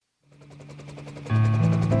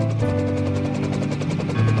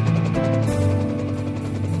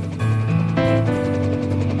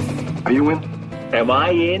Am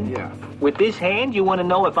I in? Yeah. With this hand, you want to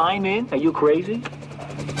know if I'm in? Are you crazy?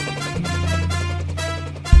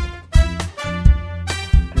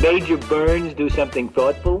 Major Burns do something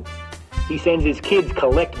thoughtful? He sends his kids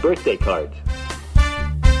collect birthday cards.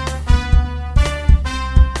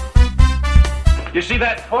 You see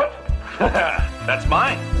that foot? That's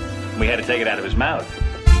mine. We had to take it out of his mouth.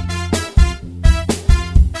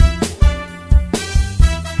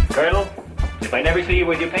 Colonel, if I never see you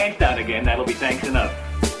with your pants down again, that'll be thanks enough.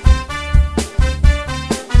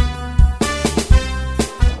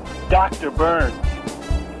 Dr. Burns.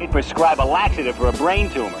 He'd prescribe a laxative for a brain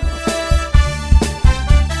tumor.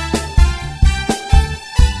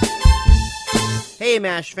 Hey,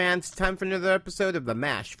 MASH fans, time for another episode of the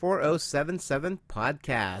MASH 4077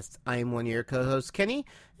 podcast. I'm one of your co-hosts, Kenny,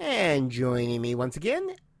 and joining me once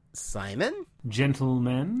again, Simon.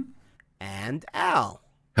 Gentlemen. And Al.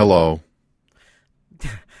 Hello.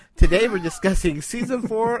 Today we're discussing Season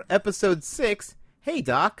 4, Episode 6, Hey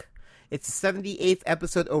Doc. It's the 78th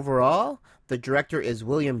episode overall. The director is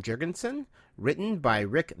William Jurgensen. Written by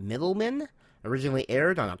Rick Middleman. Originally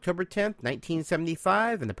aired on October 10th,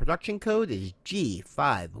 1975, and the production code is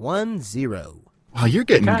G510. Wow, you're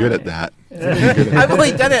getting good at that. I've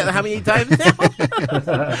only done it how many times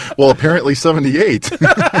now? Well, apparently 78.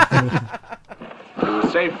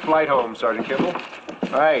 Safe flight home, Sergeant Kimball.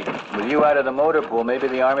 Right. With you out of the motor pool, maybe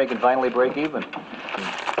the Army can finally break even.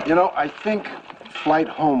 You know, I think flight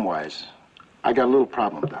home-wise, I got a little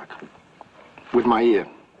problem, Doc. With my ear.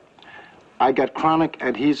 I got chronic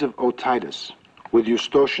adhesive otitis with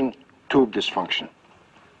Eustachian tube dysfunction.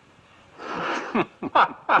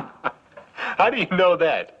 How do you know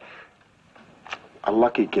that? A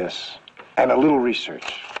lucky guess and a little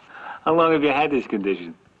research. How long have you had this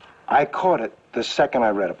condition? I caught it the second I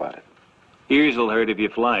read about it. Ears will hurt if you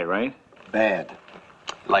fly, right? Bad.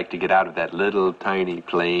 Like to get out of that little tiny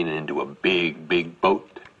plane and into a big, big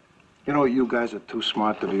boat. You know, you guys are too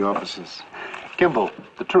smart to be officers. Kimball,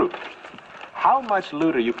 the truth. How much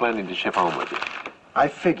loot are you planning to ship home with you? I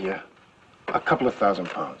figure a couple of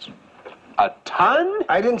 £1,000. A ton?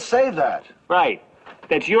 I didn't say that. Right.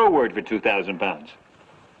 That's your word for 2,000 pounds.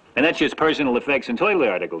 And that's just personal effects and toilet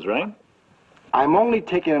articles, right? I'm only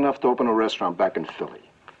taking enough to open a restaurant back in Philly.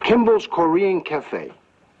 Kimball's Korean Cafe.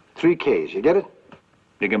 3 Ks, you get it?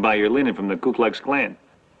 You can buy your linen from the Ku Klux Klan.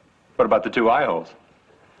 What about the 2 eye holes?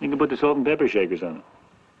 You can put the salt and pepper shakers on them.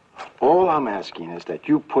 All I'm asking is that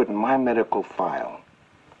you put in my medical file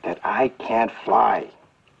that I can't fly.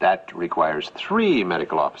 That requires 3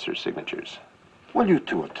 medical officers' signatures. Well, you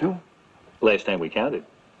 2 are 2. Last time we counted.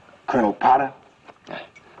 Colonel Potter. The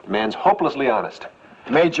man's hopelessly honest.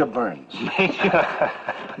 Major Burns.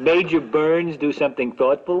 Major Burns do something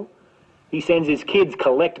thoughtful? He sends his kids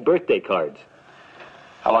collect birthday cards.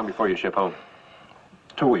 How long before you ship home?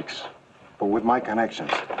 2 weeks. But with my connections,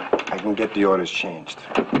 I can get the orders changed.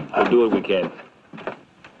 I'll do what we can.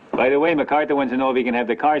 By the way, MacArthur wants to know if he can have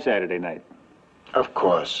the car Saturday night. Of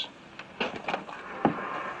course.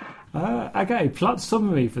 Okay, plot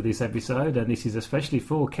summary for this episode, and this is especially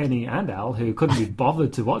for Kenny and Al, who couldn't be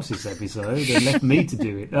bothered to watch this episode and left me to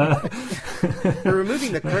do it. You're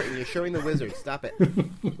removing the curtain. You're showing the wizard. Stop it.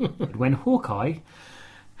 When Hawkeye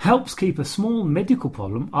helps keep a small medical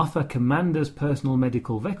problem off a commander's personal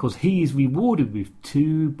medical records, he is rewarded with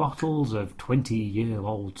 2 bottles of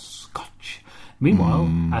 20-year-old scotch. Meanwhile,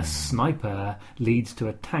 a sniper leads to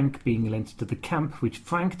a tank being lent to the camp, which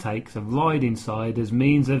Frank takes a ride inside as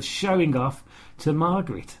means of showing off to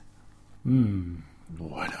Margaret.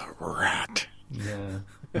 What a rat. Yeah.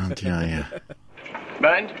 I'll tell you.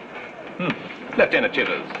 Mind? Lieutenant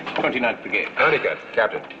Chivers, 29th Brigade. Honeycutt,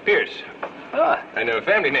 Captain. Pierce. Ah, I know a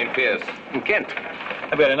family named Pierce in Kent.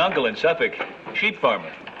 I've got an uncle in Suffolk, sheep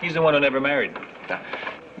farmer. He's the one who never married.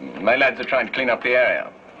 My lads are trying to clean up the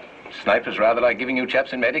area. Snipers rather like giving you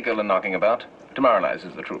chaps in medical and knocking about.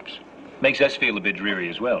 Demoralizes the troops. Makes us feel a bit dreary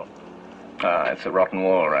as well. Ah, it's a rotten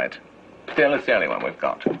war, right. Still, it's the only one we've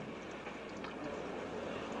got.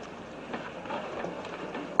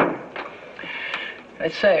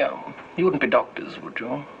 I'd say, you wouldn't be doctors, would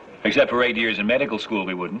you? Except for 8 years in medical school,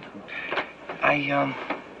 we wouldn't. I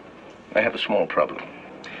have a small problem.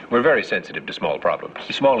 We're very sensitive to small problems.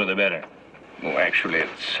 The smaller, the better. Oh, actually,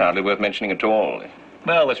 it's hardly worth mentioning at all.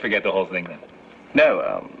 Well, let's forget the whole thing then.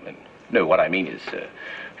 No, what I mean is,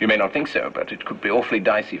 you may not think so, but it could be awfully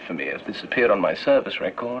dicey for me if this appeared on my service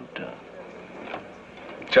record.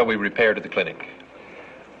 Shall we repair to the clinic?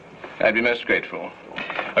 I'd be most grateful.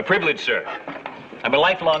 A privilege, sir. I'm a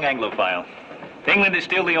lifelong Anglophile. England is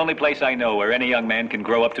still the only place I know where any young man can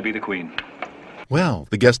grow up to be the Queen. Well,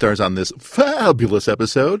 the guest stars on this fabulous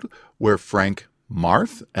episode were Frank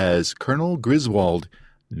Marth as Colonel Griswold.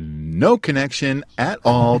 No connection at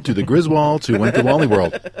all to the Griswolds who went to Wally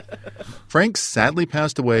World. Frank sadly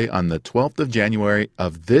passed away on the 12th of January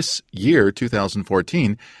of this year,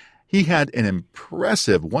 2014. He had an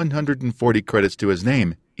impressive 140 credits to his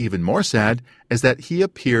name. Even more sad is that he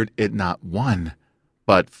appeared in not one,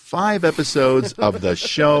 but 5 episodes of the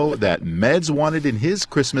show that Meds wanted in his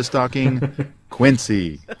Christmas stocking,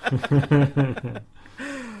 Quincy.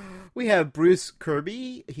 We have Bruce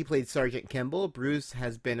Kirby. He played Sergeant Kemble. Bruce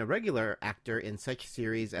has been a regular actor in such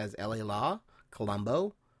series as L.A. Law,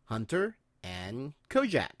 Columbo, Hunter, and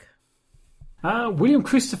Kojak. William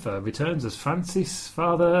Christopher returns as Francis,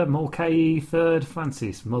 Father Mulcahy, Third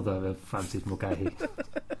Francis, Mother of Francis Mulcahy.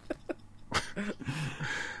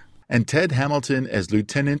 And Ted Hamilton as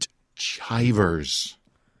Lieutenant Chivers.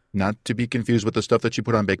 Not to be confused with the stuff that you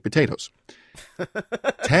put on baked potatoes.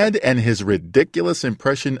 Ted and his ridiculous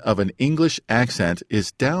impression of an English accent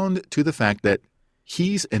is down to the fact that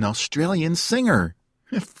he's an Australian singer.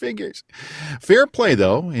 Figures. Fair play,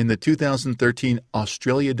 though, in the 2013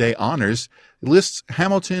 Australia Day Honours, lists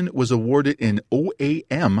Hamilton was awarded an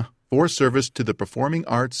OAM for service to the performing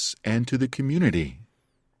arts and to the community.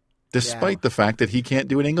 Despite the fact that he can't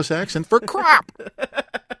do an English accent for crap.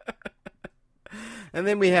 And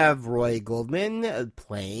then we have Roy Goldman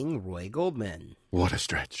playing Roy Goldman. What a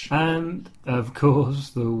stretch. And, of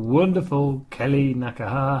course, the wonderful Kelly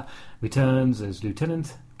Nakahara returns as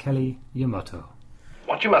Lieutenant Kelly Yamato.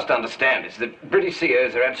 What you must understand is that British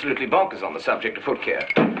CEOs are absolutely bonkers on the subject of foot care.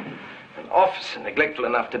 An officer neglectful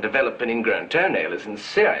enough to develop an ingrown toenail is in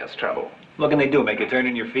serious trouble. What can they do, make a turn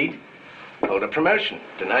in your feet? Hold a promotion,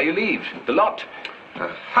 deny you leave, the lot.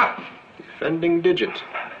 Aha! Defending digit.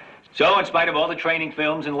 So, in spite of all the training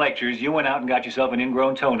films and lectures, you went out and got yourself an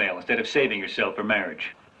ingrown toenail instead of saving yourself for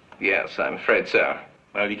marriage. Yes, I'm afraid so.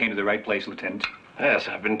 Well, you came to the right place, Lieutenant. Yes,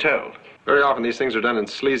 I've been told. Very often these things are done in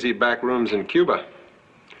sleazy back rooms in Cuba.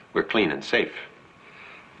 We're clean and safe.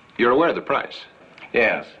 You're aware of the price?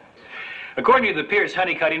 Yes. According to the Pierce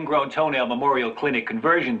Honeycutt Ingrown Toenail Memorial Clinic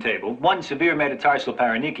conversion table, 1 severe metatarsal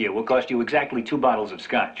paronychia will cost you exactly 2 bottles of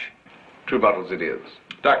scotch. 2 bottles it is.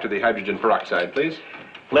 Doctor, the hydrogen peroxide, please.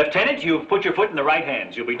 Lieutenant, you've put your foot in the right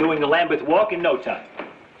hands. You'll be doing the Lambeth walk in no time.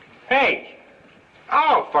 Hey!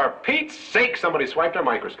 Oh, for Pete's sake, somebody swiped our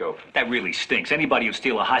microscope. That really stinks. Anybody who'd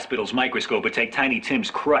steal a hospital's microscope would take Tiny Tim's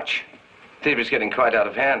crutch. Thievery's getting quite out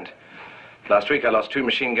of hand. Last week I lost 2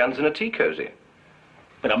 machine guns and a tea cozy.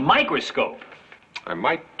 But a microscope? I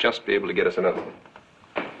might just be able to get us another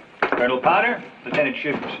one. Colonel Potter, Lieutenant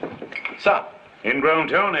Shivers. Sir. Ingrown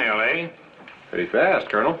toenail, eh? Pretty fast,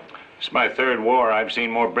 Colonel. It's my 3rd war. I've seen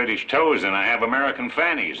more British toes than I have American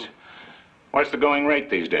fannies. What's the going rate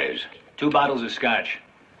these days? 2 bottles of scotch.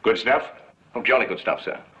 Good stuff? Oh, jolly good stuff,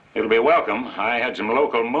 sir. It'll be welcome. I had some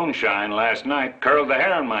local moonshine last night. Curled the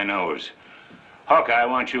hair on my nose. Hawkeye, I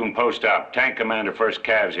want you in post-op. Tank Commander First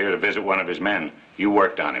Cav's here to visit one of his men. You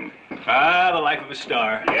worked on him. Ah, the life of a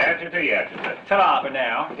star. Yeah. Ta-ra for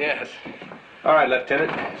now. Yes. All right,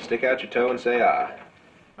 Lieutenant. Stick out your toe and say ah.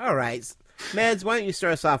 All right. Mads, why don't you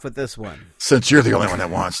start us off with this one? Since you're the only one that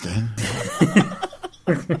wants to.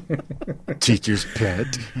 Teacher's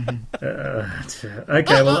pet.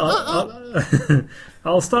 Okay, well,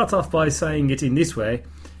 I'll start off by saying it in this way.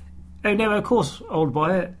 Oh, no, of course, old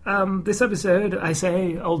boy. This episode, I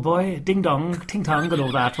say, old boy, ding-dong, ting-tong, and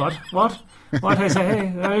all that. What I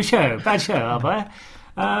say? Bad show, old boy.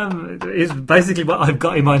 Is basically what I've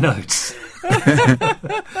got in my notes.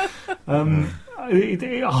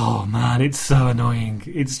 Oh man, it's so annoying.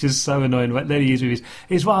 It's just so annoying. There he is.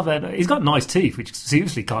 He's got nice teeth, which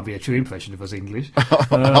seriously can't be a true impression of us English.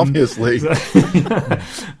 Obviously.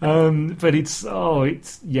 But this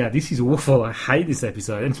is awful. I hate this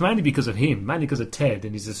episode. And it's mainly because of him, mainly because of Ted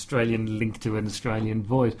and his Australian link to an Australian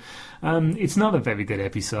voice. It's not a very good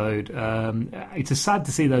episode. It's sad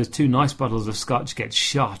to see those 2 nice bottles of scotch get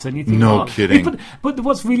shot. And you think, no kidding. But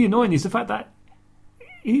what's really annoying is the fact that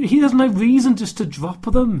he has no reason just to drop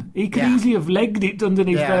them. He could easily have legged it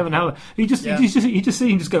underneath there and how you just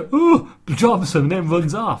see him just go, oh, drops them and then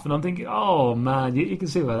runs off. And I'm thinking, oh man, you can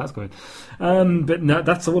see where that's going. But no,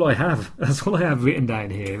 that's all I have. That's all I have written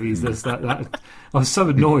down here. Is just that I was so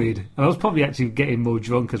annoyed. I was probably actually getting more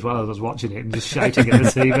drunk as well as I was watching it and just shouting at the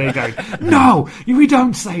TV, going, "No, we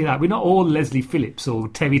don't say that. We're not all Leslie Phillips or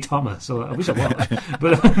Terry Thomas." Or I wish I was,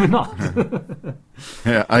 but we're not.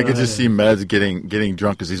 Yeah, I could just see Mads getting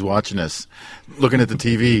drunk as he's watching us, looking at the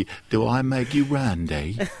TV. Do I make you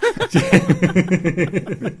Randy?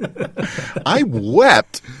 I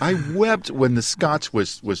wept. I wept when the scotch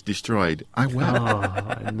was destroyed. I wept.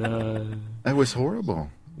 Oh no, it was horrible.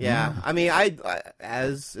 Yeah, I mean, I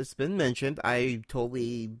as it's been mentioned, I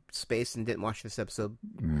totally spaced and didn't watch this episode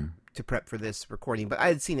to prep for this recording, but I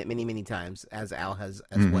had seen it many, many times, as Al has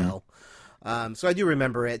as well. So I do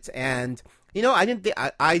remember it, and I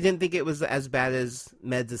didn't think it was as bad as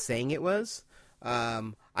Meds is saying it was. I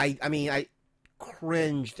mean, I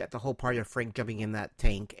cringed at the whole part of Frank jumping in that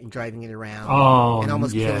tank and driving it around and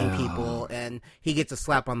almost killing people, and he gets a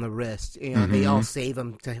slap on the wrist. They all save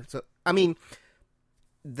him. So I mean,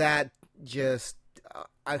 that just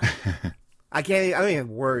I can't. I don't even have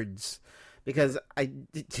words because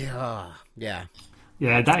yeah.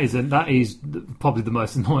 Yeah, that is probably the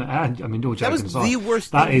most annoying. I mean, that was the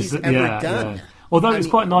worst thing he's ever done. Yeah. Although it's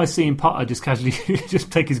quite nice seeing Potter just casually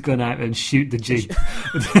just take his gun out and shoot the Jeep.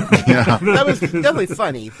 That was definitely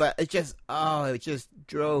funny, but it just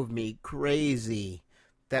drove me crazy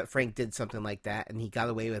that Frank did something like that and he got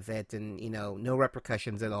away with it, and no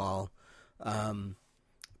repercussions at all.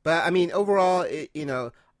 But I mean, overall,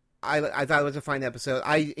 I thought it was a fine episode.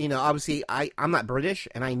 Obviously, I'm not British,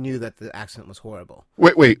 and I knew that the accent was horrible.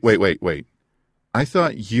 Wait. I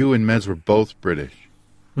thought you and Meds were both British.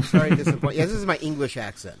 Sorry to disappoint. Yeah, this is my English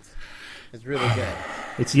accent. It's really good.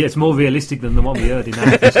 It's more realistic than the one we heard in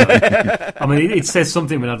that episode. I mean, it says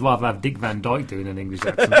something when I'd rather have Dick Van Dyke doing an English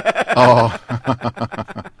accent. But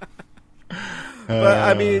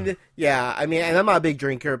I mean, and I'm not a big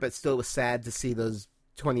drinker, but still it was sad to see those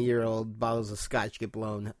 20-year-old bottles of scotch get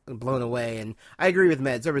blown away. And I agree with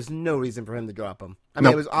Meds. There was no reason for him to drop them. I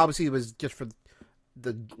mean, it was just for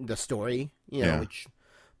the story,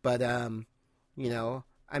 but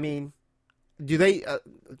I mean, do they?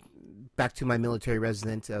 Back to my military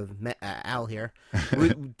resident of Al here.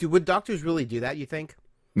 Would doctors really do that? You think?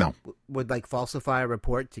 No. Would falsify a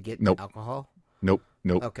report to get alcohol? Nope.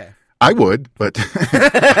 Okay. I would, but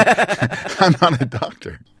I'm not a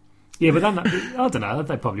doctor. Yeah, but I don't know.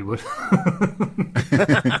 They probably would.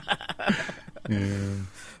 Yeah.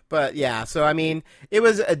 But yeah, so I mean, it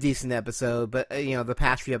was a decent episode, but the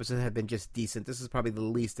past few episodes have been just decent. This is probably the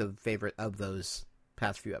least favorite of those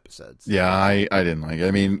past few episodes. Yeah, I didn't like it.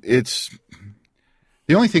 I mean,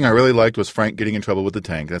 the only thing I really liked was Frank getting in trouble with the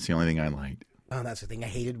tank. That's the only thing I liked. Oh, that's the thing I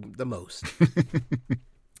hated the most.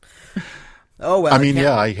 Oh well. I mean,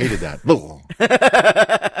 I hated that.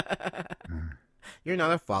 You're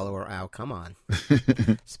not a follower, Al. Come on,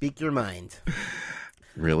 speak your mind.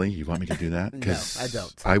 Really? You want me to do that? No, I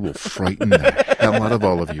don't. I will frighten the hell out of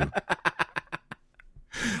all of you.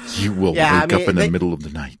 You will wake up in the middle of the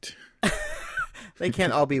night. They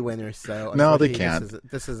can't all be winners, so no, they can't.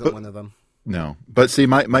 This isn't one of them. No, but see,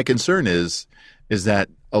 my concern is that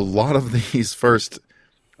a lot of these first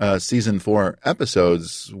season 4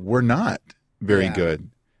 episodes were not very good.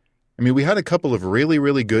 I mean, we had a couple of really,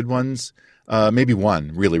 really good ones. Maybe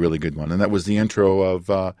one really, really good one, and that was the intro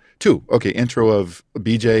of two. Okay, intro of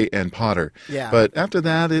BJ and Potter. Yeah. But after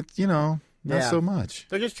that, not so much.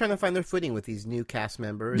 They're just trying to find their footing with these new cast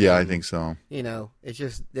members. Yeah, I think so.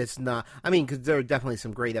 It's not. I mean, because there are definitely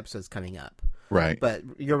some great episodes coming up. Right. But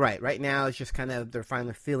you're right. Right now, it's just kind of they're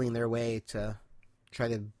finally feeling their way to try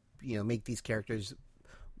to make these characters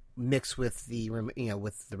mix with the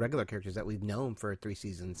with the regular characters that we've known for 3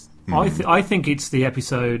 seasons. I think it's the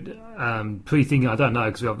episode pre-thing. I don't know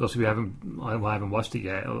because obviously I haven't watched it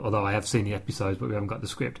yet. Although I have seen the episodes, but we haven't got the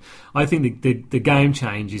script. I think the game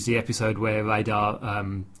change is the episode where Radar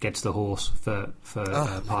gets the horse for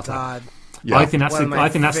Potter. God. Yeah. I think that's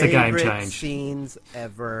the game change. Scenes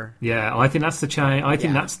ever. Yeah, I think that's the change. I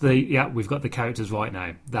think that's we've got the characters right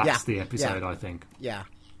now. That's the episode. I think. Yeah.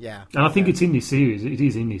 Yeah, and I think it's in this series. It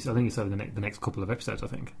is in this. I think it's over the next couple of episodes, I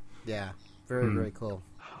think. Yeah, very, very cool.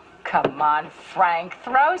 Come on, Frank,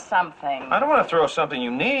 throw something. I don't want to throw something you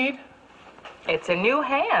need. It's a new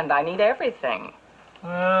hand. I need everything.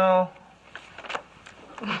 Well...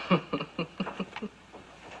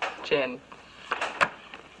 Gin.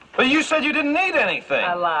 But you said you didn't need anything.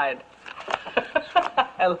 I lied.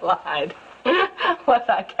 I lied. What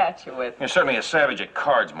did I catch you with? You're certainly a savage at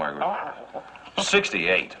cards, Margaret.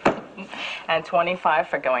 68. And 25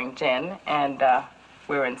 for going gin. And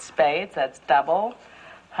we're in spades. That's double.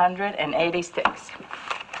 186.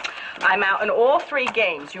 I'm out in all 3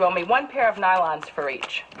 games. You owe me 1 pair of nylons for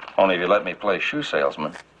each. Only if you let me play shoe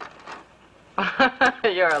salesman.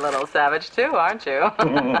 You're a little savage, too, aren't you?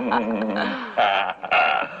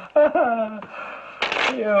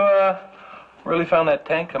 You really found that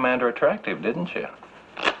tank commander attractive, didn't you?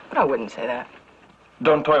 I wouldn't say that.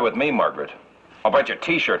 Don't toy with me, Margaret. I'll bite your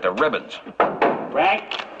T-shirt to ribbons.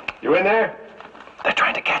 Frank, you in there? They're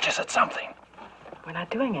trying to catch us at something. We're not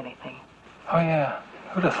doing anything. Oh, yeah.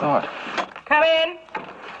 Who'd have thought? Come in.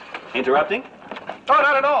 Interrupting? Oh,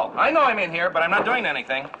 not at all. I know I'm in here, but I'm not doing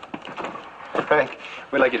anything. Frank,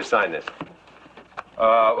 we'd like you to sign this.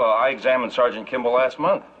 Well, I examined Sergeant Kimball last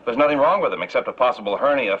month. There's nothing wrong with him except a possible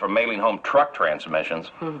hernia from mailing home truck transmissions.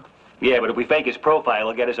 Yeah, but if we fake his profile,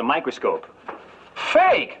 he'll get us a microscope.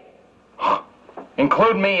 Fake?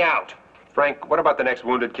 Include me out. Frank, what about the next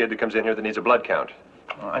wounded kid that comes in here that needs a blood count?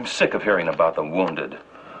 I'm sick of hearing about the wounded.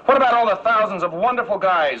 What about all the thousands of wonderful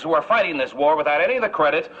guys who are fighting this war without any of the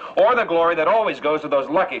credit or the glory that always goes to those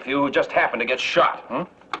lucky few who just happen to get shot?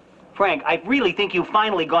 Frank, I really think you've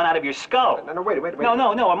finally gone out of your skull. No, wait.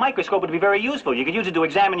 No, a microscope would be very useful. You could use it to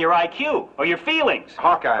examine your IQ, or your feelings.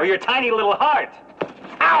 Hawkeye. Or your tiny little heart.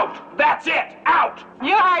 Out! That's it! Out!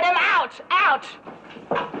 You heard him. Out! Out!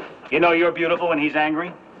 You know you're beautiful when he's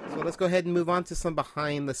angry? So let's go ahead and move on to some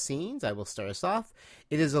behind the scenes. I will start us off.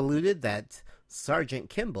 It is alluded that Sergeant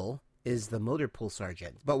Kimball is the motor pool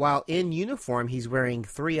sergeant. But while in uniform, he's wearing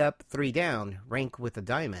 3 up, 3 down, rank with a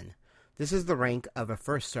diamond. This is the rank of a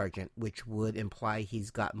first sergeant, which would imply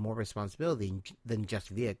he's got more responsibility than just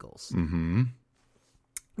vehicles. Mm-hmm.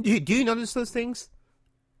 Do you notice those things?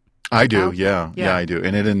 I do, yeah, I do.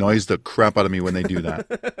 And it annoys the crap out of me when they do that.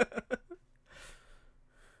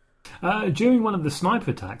 During one of the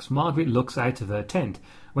sniper attacks, Margaret looks out of her tent.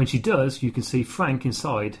 When she does, you can see Frank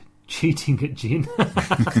inside cheating at gin.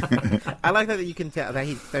 I like that you can tell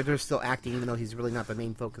that they're still acting, even though he's really not the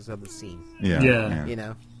main focus of the scene. Yeah. You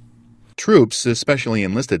know. Troops, especially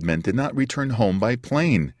enlisted men, did not return home by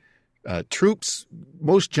plane. Troops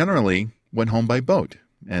most generally went home by boat,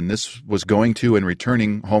 and this was going to and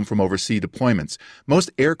returning home from overseas deployments.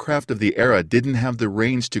 Most aircraft of the era didn't have the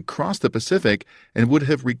range to cross the Pacific and would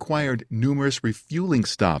have required numerous refueling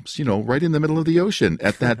stops, right in the middle of the ocean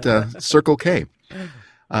at that Circle K.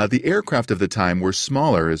 The aircraft of the time were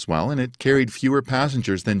smaller as well, and it carried fewer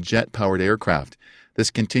passengers than jet-powered aircraft. This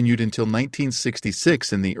continued until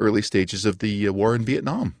 1966 in the early stages of the war in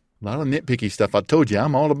Vietnam. A lot of nitpicky stuff. I told you,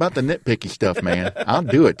 I'm all about the nitpicky stuff, man. I'll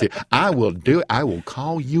do it, too. I will do it. I will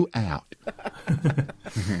call you out.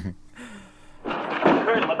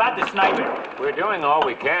 Colonel, about the sniper. We're doing all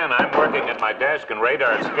we can. I'm working at my desk and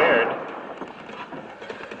Radar's scared.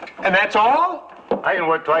 And that's all? I can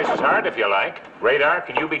work twice as hard if you like. Radar,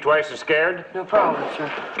 can you be twice as scared? No problem, sir.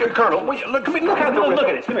 Colonel, look out the window. Look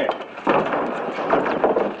at it. Come here.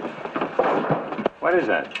 What is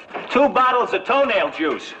that? 2 bottles of toenail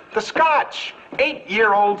juice. The Scotch.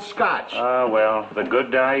 8-year-old Scotch. Ah, well, the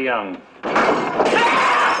good die young.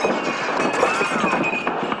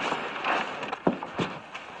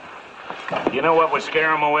 You know what would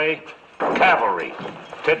scare them away? Cavalry.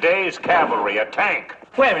 Today's cavalry, a tank.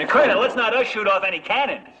 Wait a minute, Colonel, let's not us shoot off any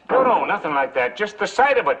cannon. No, nothing like that. Just the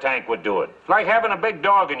sight of a tank would do it. Like having a big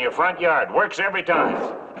dog in your front yard. Works every time.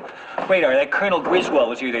 Radar, that Colonel Griswold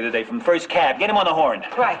was here the other day from 1st Cav. Get him on the horn.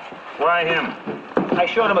 Right. Why him? I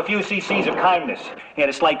showed him a few cc's of kindness. He had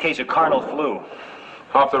a slight case of carnal flu.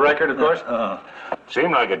 Off the record, of course?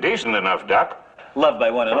 Seemed like a decent enough duck. Loved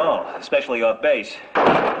by one and all, especially off base.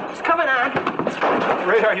 He's coming on.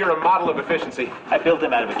 Radar, you're a model of efficiency. I built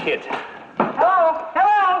him out of a kit. Hello?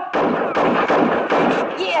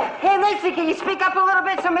 Yeah. Hey, listen, can you speak up a little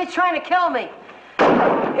bit? Somebody's trying to kill me.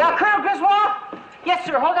 Yeah, Colonel Griswold? Yes,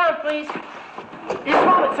 sir. Hold on, please. Just a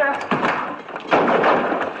moment, sir.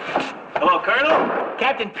 Hello, Colonel.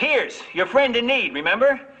 Captain Pierce, your friend in need,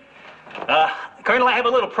 remember? Colonel, I have a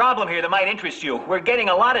little problem here that might interest you. We're getting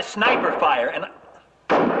a lot of sniper fire, and...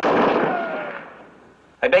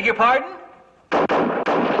 I beg your pardon?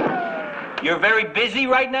 You're very busy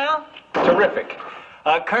right now? Terrific.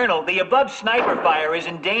 Colonel, the above sniper fire is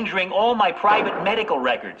endangering all my private medical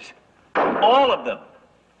records. All of them.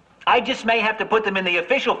 I just may have to put them in the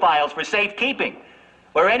official files for safekeeping,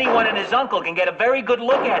 where anyone and his uncle can get a very good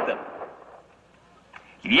look at them.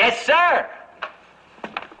 Yes, sir!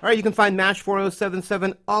 All right, you can find MASH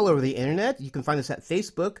 4077 all over the internet. You can find us at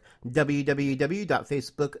Facebook,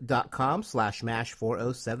 www.facebook.com/MASH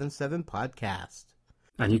 4077 podcast.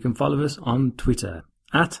 And you can follow us on Twitter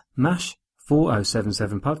at MASH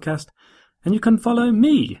 4077 podcast. And you can follow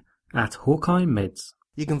me at Hawkeye Meds.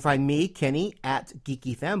 You can find me, Kenny, at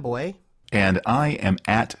Geeky Fanboy. And I am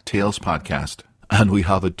at Tales Podcast. And we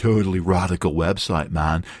have a totally radical website,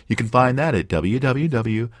 man. You can find that at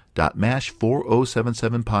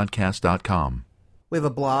www.mash4077podcast.com. We have a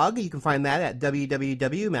blog. You can find that at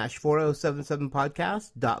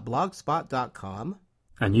www.mash4077podcast.blogspot.com.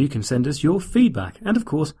 And you can send us your feedback and, of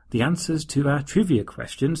course, the answers to our trivia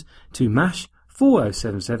questions to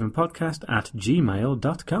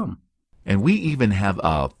mash4077podcast@gmail.com. And we even have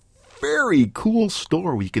a very cool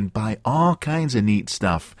store where you can buy all kinds of neat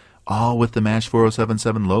stuff, all with the MASH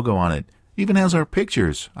 4077 logo on it. Even has our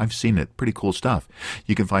pictures. I've seen it. Pretty cool stuff.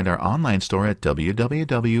 You can find our online store at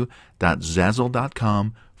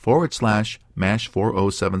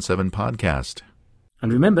www.zazzle.com/MASH4077podcast.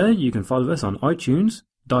 And remember, you can follow us on iTunes,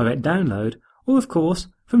 direct download, or of course,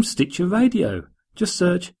 from Stitcher Radio. Just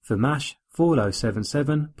search for MASH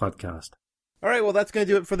 4077 podcast. All right, well, that's going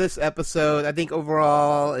to do it for this episode. I think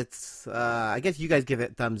overall, it's, I guess you guys give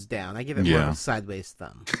it thumbs down. I give it more of a sideways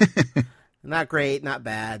thumb. Not great, not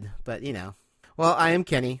bad, but, you know. Well, I am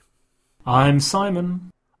Kenny. I'm Simon.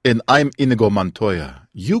 And I'm Inigo Montoya.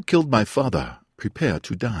 You killed my father. Prepare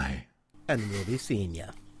to die. And we'll be seeing you.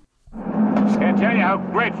 Can't tell you how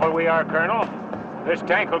grateful we are, Colonel. This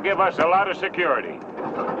tank will give us a lot of security.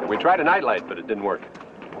 We tried a nightlight, but it didn't work.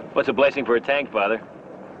 What's a blessing for a tank, Father?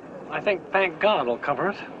 I think thank God will cover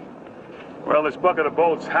it. Well, this bucket of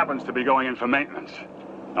bolts happens to be going in for maintenance.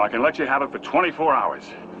 Now, I can let you have it for 24 hours.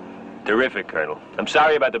 Terrific, Colonel. I'm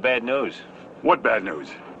sorry about the bad news. What bad news?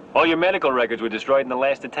 All your medical records were destroyed in the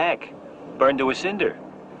last attack. Burned to a cinder.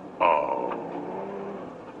 Oh.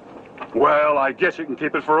 Well, I guess you can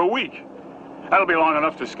keep it for a week. That'll be long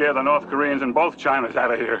enough to scare the North Koreans and both Chinas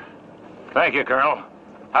out of here. Thank you, Colonel.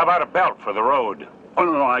 How about a belt for the road? Oh,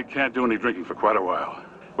 no, I can't do any drinking for quite a while.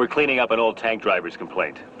 We're cleaning up an old tank driver's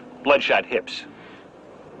complaint. Bloodshot hips.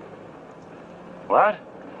 What?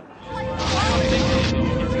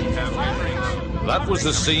 That was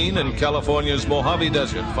the scene in California's Mojave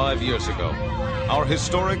Desert 5 years ago. Our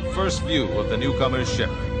historic first view of the newcomer's ship.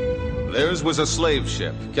 Theirs was a slave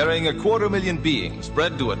ship carrying 250,000 beings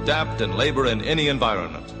bred to adapt and labor in any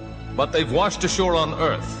environment. But they've washed ashore on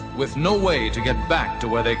Earth with no way to get back to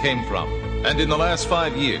where they came from. And in the last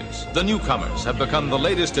 5 years, the newcomers have become the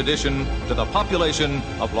latest addition to the population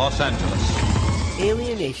of Los Angeles.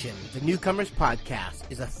 Alienation, the Newcomers Podcast,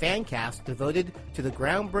 is a fan cast devoted to the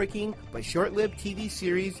groundbreaking but short-lived TV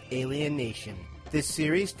series Alienation. This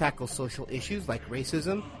series tackles social issues like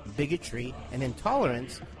racism, bigotry, and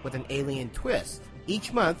intolerance with an alien twist.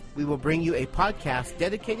 Each month, we will bring you a podcast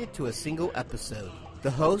dedicated to a single episode.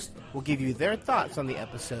 The host will give you their thoughts on the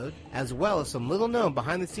episode, as well as some little-known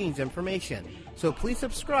behind-the-scenes information. So please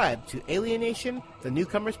subscribe to Alienation, the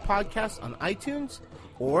Newcomers Podcast on iTunes,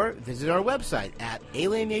 or visit our website at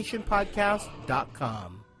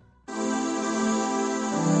alienationpodcast.com.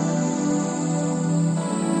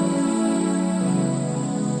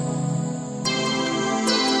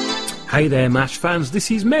 Hey there, MASH fans, this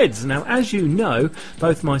is Meds. Now, as you know,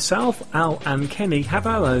 both myself, Al and Kenny have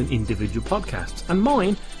our own individual podcasts, and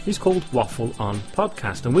mine is called Waffle On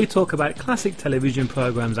Podcast, and we talk about classic television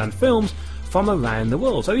programmes and films from around the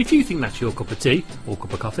world. So if you think that's your cup of tea, or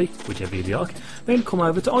cup of coffee, whichever you like, then come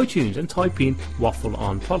over to iTunes and type in Waffle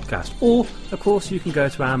On Podcast. Or, of course, you can go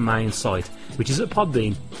to our main site, which is at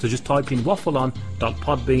Podbean, so just type in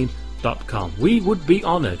waffleon.podbean.com. We would be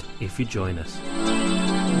honoured if you join us.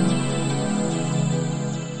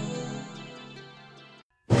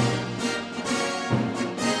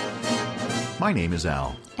 My name is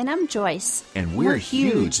Al. And I'm Joyce. And we're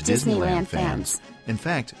huge Disneyland fans. In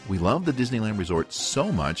fact, we love the Disneyland Resort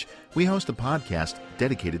so much, we host a podcast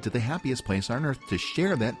dedicated to the happiest place on Earth to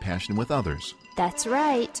share that passion with others. That's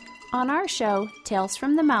right. On our show, Tales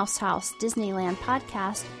from the Mouse House Disneyland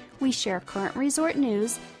Podcast, we share current resort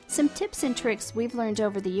news, some tips and tricks we've learned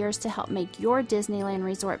over the years to help make your Disneyland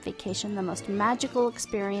Resort vacation the most magical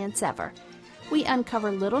experience ever. We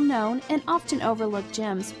uncover little-known and often overlooked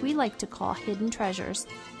gems we like to call hidden treasures,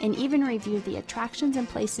 and even review the attractions and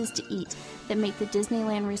places to eat that make the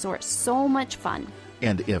Disneyland Resort so much fun.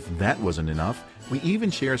 And if that wasn't enough, we even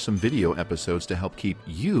share some video episodes to help keep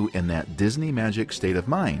you in that Disney magic state of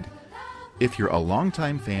mind. If you're a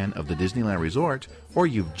longtime fan of the Disneyland Resort, or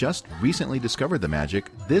you've just recently discovered the magic,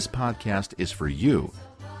 this podcast is for you.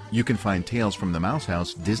 You can find Tales from the Mouse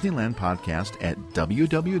House Disneyland Podcast at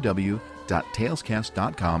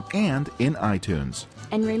www.talescast.com and in iTunes.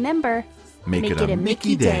 And remember, make it a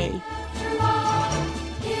Mickey day.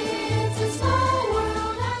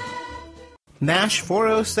 MASH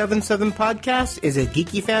 4077 Podcast is a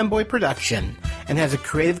Geeky Fanboy production and has a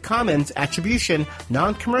Creative Commons Attribution,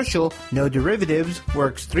 Non-Commercial, No Derivatives,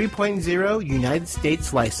 Works 3.0 United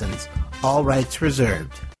States license. All rights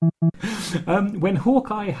reserved. When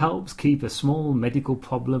Hawkeye helps keep a small medical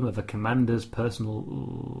problem of a commander's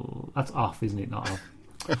personal... That's off, isn't it? Not off.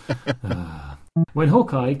 When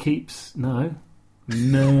Hawkeye keeps... No.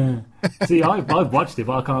 See, I've watched it,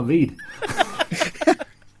 but I can't read.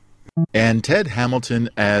 And Ted Hamilton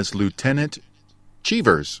as Lieutenant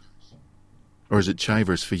Cheevers. Or is it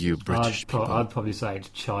Chivers for you, British people? I'd probably say it's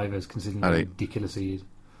Chivers, considering how ridiculous he is.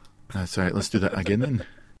 That's all right. Let's do that again then.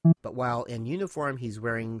 But while in uniform, he's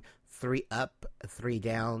wearing 3 up, 3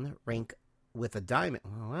 down rank with a diamond.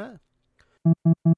 What?